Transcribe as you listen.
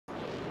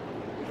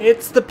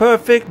It's the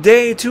perfect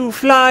day to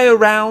fly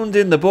around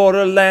in the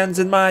borderlands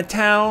in my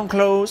town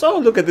clothes. Oh,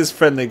 look at this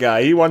friendly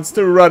guy. He wants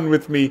to run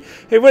with me.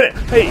 Hey, wait,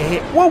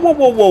 hey, whoa, whoa,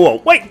 whoa, whoa,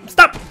 whoa. Wait,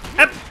 stop.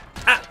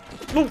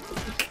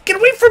 Get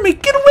away from me.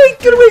 Get away,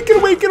 get away, get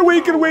away, get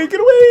away, get away, get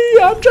away.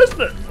 I'm just...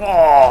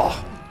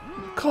 Oh,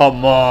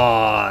 come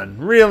on.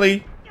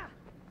 Really?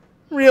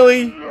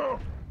 Really?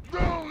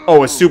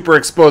 Oh, a super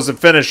explosive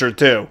finisher,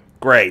 too.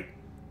 Great.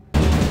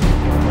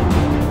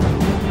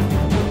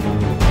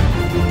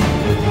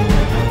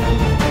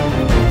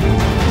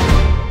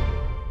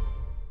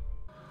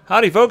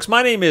 Howdy folks,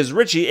 my name is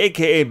Richie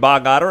aka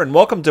Bog Otter, and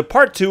welcome to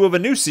part 2 of a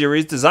new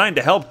series designed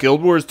to help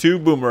Guild Wars 2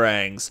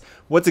 Boomerangs.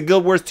 What's a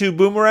Guild Wars 2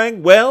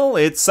 Boomerang? Well,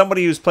 it's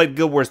somebody who's played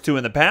Guild Wars 2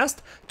 in the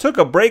past, took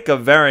a break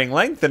of varying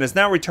length, and is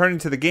now returning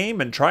to the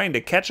game and trying to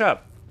catch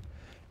up.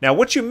 Now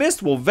what you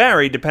missed will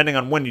vary depending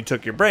on when you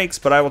took your breaks,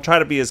 but I will try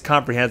to be as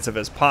comprehensive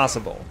as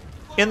possible.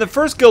 In the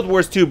first Guild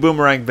Wars 2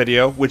 Boomerang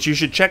video, which you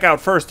should check out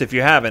first if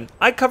you haven't,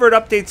 I covered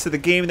updates to the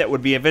game that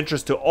would be of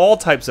interest to all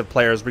types of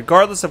players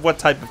regardless of what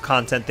type of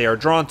content they are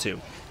drawn to.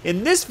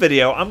 In this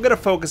video, I'm going to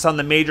focus on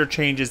the major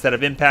changes that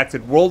have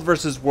impacted World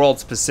vs. World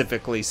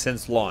specifically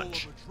since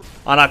launch.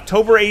 On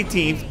October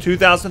 18th,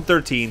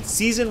 2013,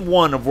 Season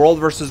 1 of World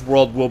vs.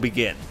 World will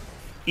begin.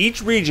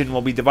 Each region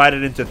will be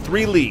divided into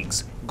 3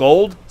 leagues,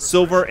 Gold,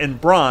 Silver, and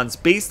Bronze,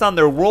 based on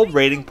their world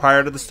rating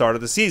prior to the start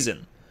of the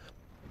season.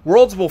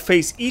 Worlds will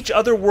face each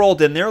other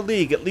world in their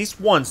league at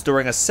least once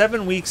during a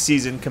 7-week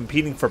season,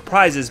 competing for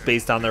prizes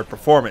based on their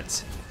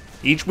performance.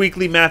 Each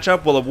weekly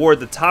matchup will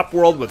award the top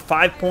world with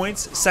 5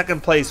 points,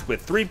 second place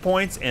with 3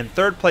 points, and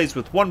third place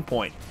with 1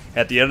 point.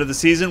 At the end of the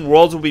season,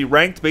 worlds will be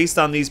ranked based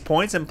on these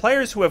points, and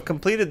players who have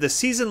completed the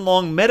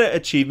season-long meta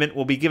achievement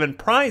will be given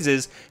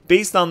prizes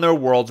based on their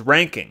world's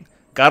ranking.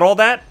 Got all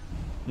that?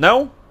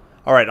 No?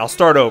 Alright, I'll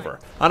start over.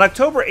 On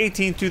October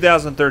 18,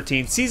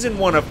 2013, Season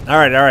 1 of...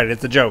 Alright,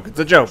 it's a joke, it's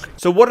a joke.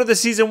 So what are the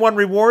Season 1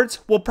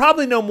 rewards? We'll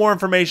probably know more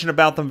information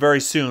about them very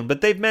soon,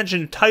 but they've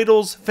mentioned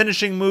titles,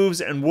 finishing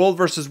moves, and World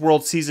vs.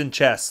 World Season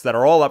chests that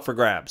are all up for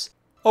grabs.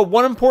 Oh,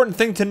 one important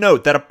thing to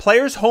note, that a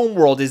player's home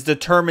world is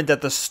determined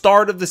at the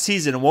start of the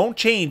season and won't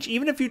change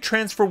even if you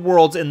transfer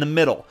worlds in the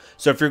middle.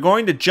 So if you're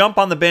going to jump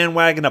on the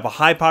bandwagon of a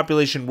high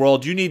population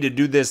world, you need to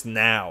do this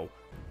now.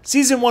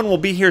 Season 1 will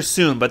be here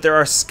soon, but there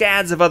are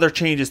scads of other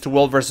changes to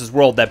World vs.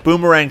 World that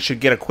Boomerang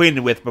should get acquainted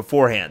with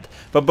beforehand.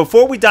 But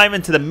before we dive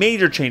into the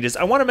major changes,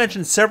 I want to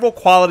mention several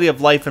quality of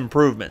life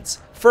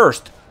improvements.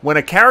 First, when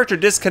a character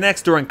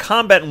disconnects during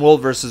combat in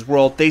World vs.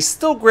 World, they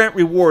still grant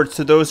rewards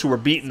to those who were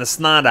beating the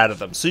snot out of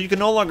them, so you can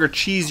no longer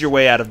cheese your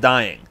way out of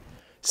dying.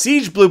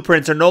 Siege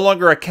blueprints are no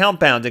longer account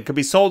bound and can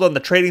be sold on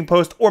the trading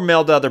post or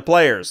mailed to other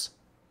players.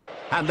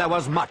 And there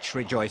was much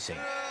rejoicing.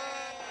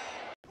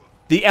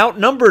 The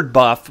Outnumbered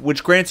buff,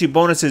 which grants you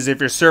bonuses if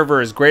your server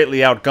is greatly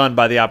outgunned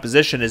by the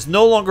opposition, is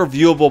no longer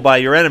viewable by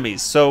your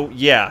enemies, so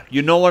yeah,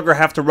 you no longer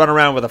have to run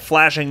around with a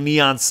flashing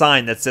neon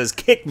sign that says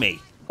 "Kick me."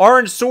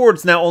 Orange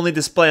swords now only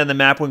display on the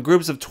map when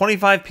groups of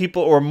 25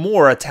 people or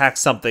more attack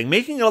something,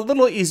 making it a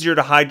little easier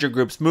to hide your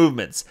group's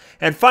movements.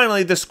 And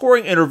finally, the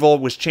scoring interval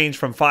was changed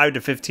from 5 to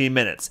 15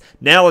 minutes.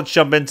 Now let's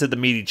jump into the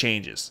meaty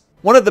changes.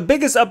 One of the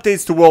biggest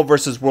updates to World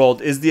vs.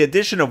 World is the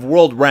addition of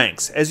World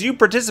Ranks. As you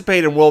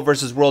participate in World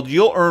vs. World,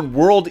 you'll earn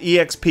World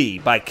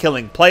EXP by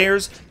killing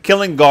players,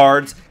 killing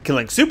guards,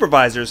 killing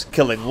supervisors,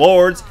 killing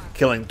lords,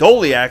 killing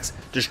Doliacs,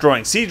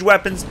 destroying siege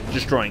weapons,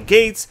 destroying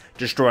gates,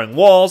 destroying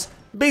walls,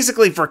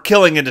 basically for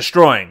killing and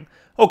destroying.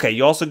 Okay,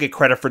 you also get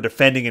credit for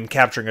defending and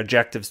capturing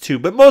objectives too,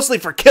 but mostly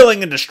for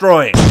killing and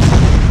destroying.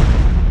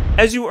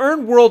 As you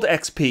earn World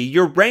XP,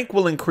 your rank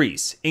will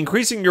increase.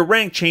 Increasing your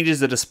rank changes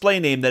the display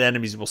name that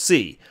enemies will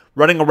see.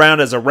 Running around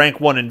as a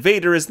rank 1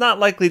 invader is not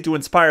likely to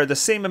inspire the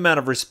same amount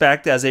of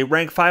respect as a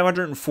rank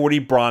 540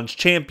 bronze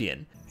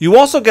champion. You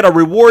also get a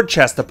reward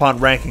chest upon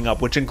ranking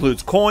up, which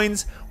includes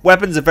coins,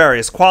 weapons of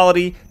various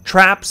quality,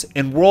 traps,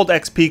 and World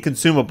XP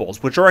consumables,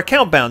 which are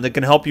account bound and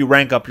can help you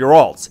rank up your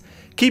alts.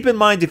 Keep in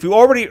mind, if you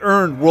already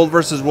earned World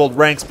vs. World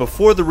ranks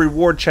before the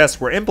reward chests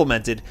were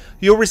implemented,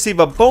 you'll receive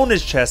a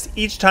bonus chest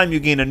each time you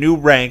gain a new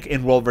rank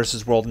in World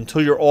vs. World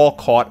until you're all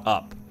caught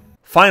up.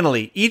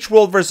 Finally, each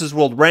World vs.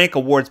 World rank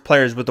awards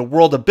players with a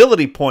World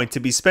Ability point to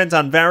be spent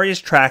on various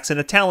tracks in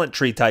a talent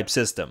tree type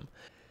system.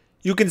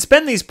 You can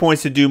spend these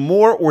points to do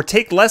more or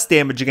take less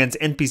damage against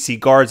NPC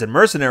guards and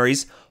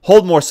mercenaries,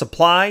 hold more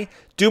supply,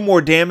 do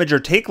more damage or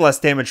take less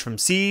damage from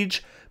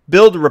siege,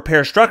 build or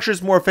repair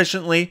structures more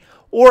efficiently,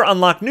 or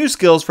unlock new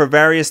skills for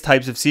various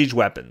types of siege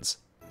weapons.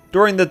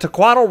 During the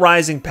Tequatl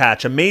Rising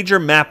patch, a major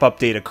map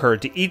update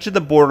occurred to each of the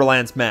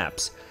Borderlands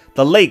maps.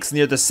 The lakes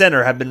near the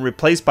center have been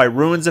replaced by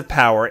Ruins of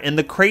Power, and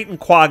the Crate and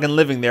Quaggan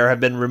living there have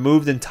been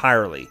removed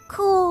entirely.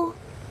 Cool.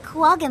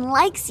 Quaggan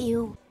likes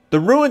you. The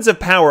Ruins of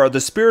Power are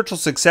the spiritual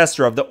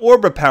successor of the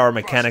Orb of Power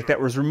mechanic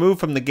that was removed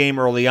from the game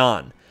early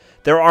on.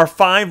 There are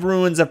 5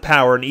 Ruins of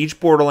Power in each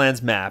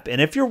Borderlands map, and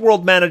if your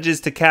world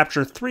manages to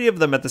capture 3 of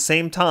them at the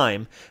same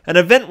time, an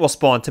event will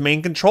spawn to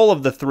maintain control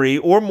of the 3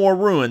 or more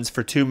ruins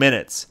for 2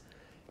 minutes.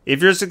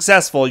 If you're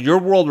successful, your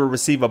world will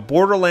receive a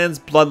Borderlands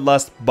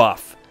Bloodlust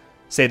buff.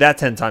 Say that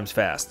 10 times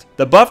fast.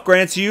 The buff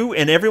grants you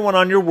and everyone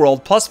on your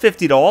world plus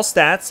 50 to all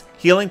stats,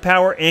 healing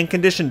power, and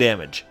condition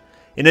damage.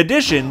 In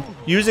addition,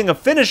 using a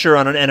finisher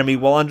on an enemy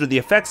while under the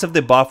effects of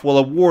the buff will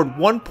award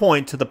 1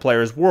 point to the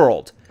player's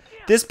world.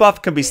 This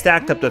buff can be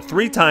stacked up to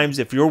 3 times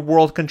if your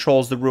world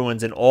controls the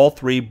ruins in all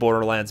 3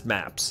 Borderlands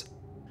maps.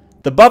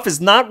 The buff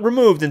is not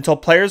removed until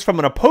players from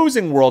an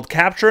opposing world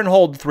capture and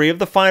hold 3 of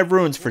the 5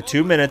 ruins for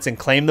 2 minutes and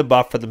claim the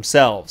buff for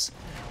themselves.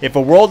 If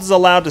a world is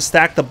allowed to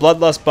stack the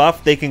Bloodlust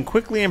buff, they can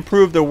quickly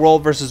improve their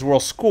world versus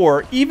world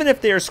score, even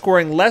if they are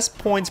scoring less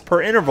points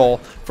per interval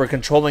for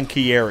controlling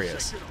key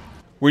areas.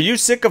 Were you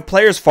sick of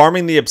players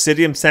farming the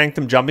Obsidian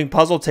Sanctum jumping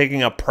puzzle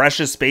taking up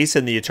precious space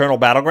in the Eternal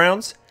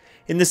Battlegrounds?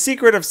 In the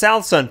Secret of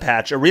Southsun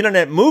patch,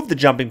 ArenaNet moved the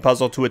jumping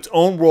puzzle to its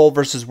own world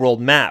versus world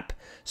map,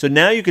 so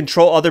now you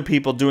control other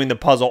people doing the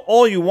puzzle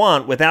all you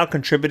want without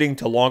contributing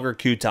to longer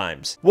queue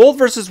times. World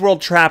vs. World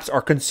traps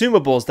are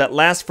consumables that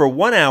last for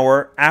 1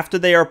 hour after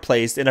they are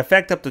placed and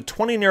affect up to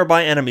 20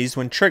 nearby enemies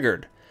when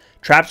triggered.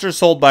 Traps are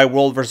sold by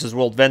World vs.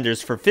 World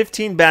vendors for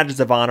 15 badges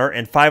of honor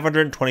and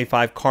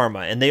 525 karma,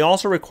 and they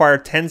also require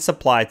 10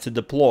 supply to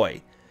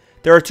deploy.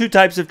 There are 2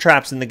 types of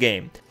traps in the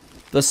game.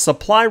 The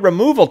supply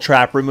removal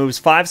trap removes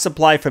 5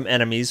 supply from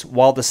enemies,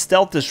 while the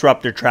stealth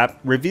disruptor trap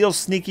reveals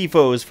sneaky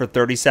foes for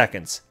 30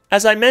 seconds.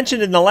 As I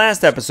mentioned in the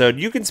last episode,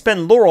 you can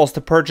spend laurels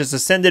to purchase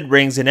ascended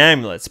rings and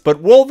amulets, but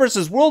World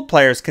vs. World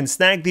players can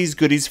snag these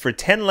goodies for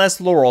 10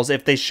 less laurels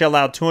if they shell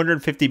out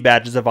 250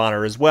 badges of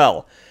honor as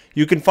well.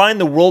 You can find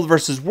the World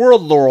vs.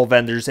 World laurel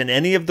vendors in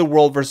any of the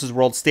World vs.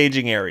 World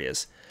staging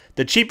areas.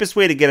 The cheapest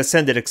way to get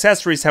ascended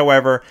accessories,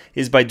 however,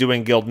 is by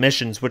doing guild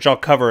missions, which I'll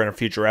cover in a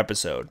future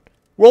episode.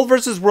 World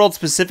vs. World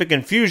specific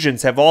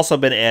infusions have also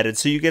been added,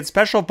 so you get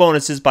special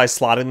bonuses by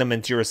slotting them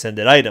into your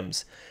ascended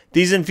items.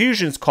 These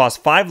infusions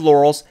cost 5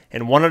 laurels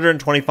and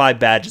 125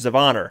 badges of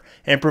honor,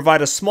 and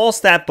provide a small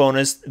stat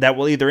bonus that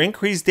will either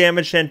increase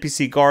damage to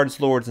NPC guards,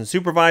 lords, and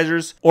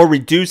supervisors, or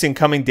reduce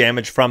incoming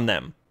damage from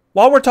them.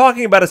 While we're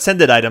talking about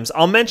ascended items,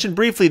 I'll mention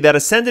briefly that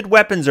ascended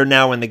weapons are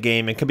now in the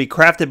game and can be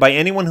crafted by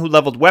anyone who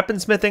leveled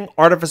weaponsmithing,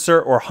 artificer,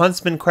 or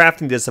huntsman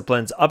crafting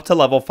disciplines up to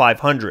level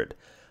 500.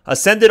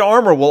 Ascended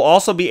armor will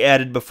also be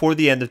added before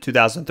the end of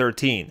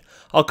 2013.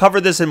 I'll cover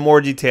this in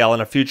more detail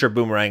in a future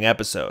Boomerang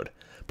episode.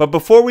 But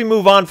before we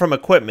move on from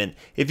equipment,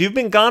 if you've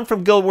been gone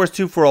from Guild Wars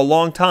 2 for a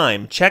long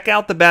time, check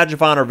out the Badge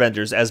of Honor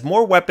vendors as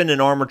more weapon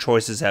and armor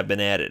choices have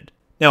been added.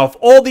 Now, if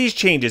all these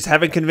changes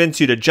haven't convinced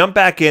you to jump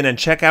back in and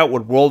check out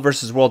what World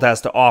vs. World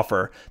has to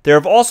offer, there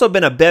have also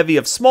been a bevy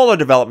of smaller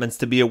developments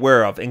to be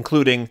aware of,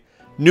 including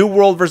new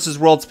World vs.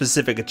 World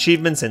specific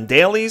achievements and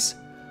dailies,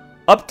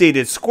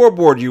 updated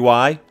scoreboard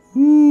UI,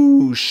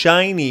 ooh,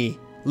 shiny,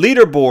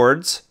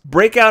 leaderboards,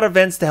 breakout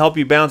events to help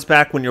you bounce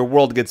back when your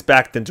world gets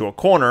backed into a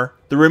corner,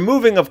 the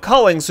removing of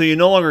culling so you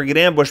no longer get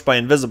ambushed by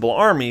invisible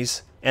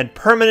armies, and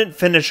permanent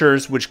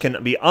finishers which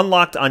can be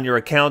unlocked on your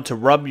account to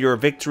rub your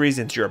victories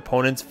into your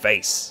opponent's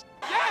face.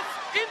 Yes,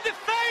 in the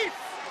face!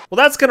 Well,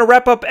 that's going to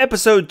wrap up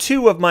episode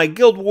 2 of my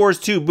Guild Wars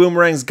 2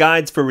 Boomerangs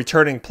Guides for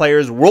Returning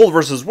Players World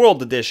vs.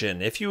 World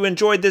Edition. If you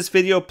enjoyed this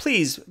video,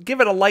 please give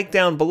it a like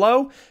down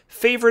below,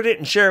 favorite it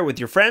and share it with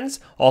your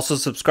friends. Also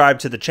subscribe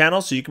to the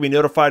channel so you can be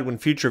notified when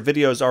future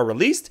videos are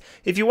released.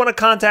 If you want to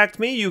contact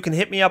me, you can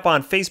hit me up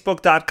on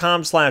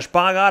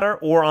facebook.com/bogotter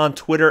or on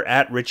Twitter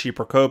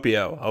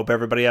 @RichieProcopio. Hope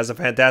everybody has a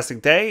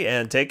fantastic day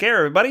and take care,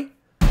 everybody.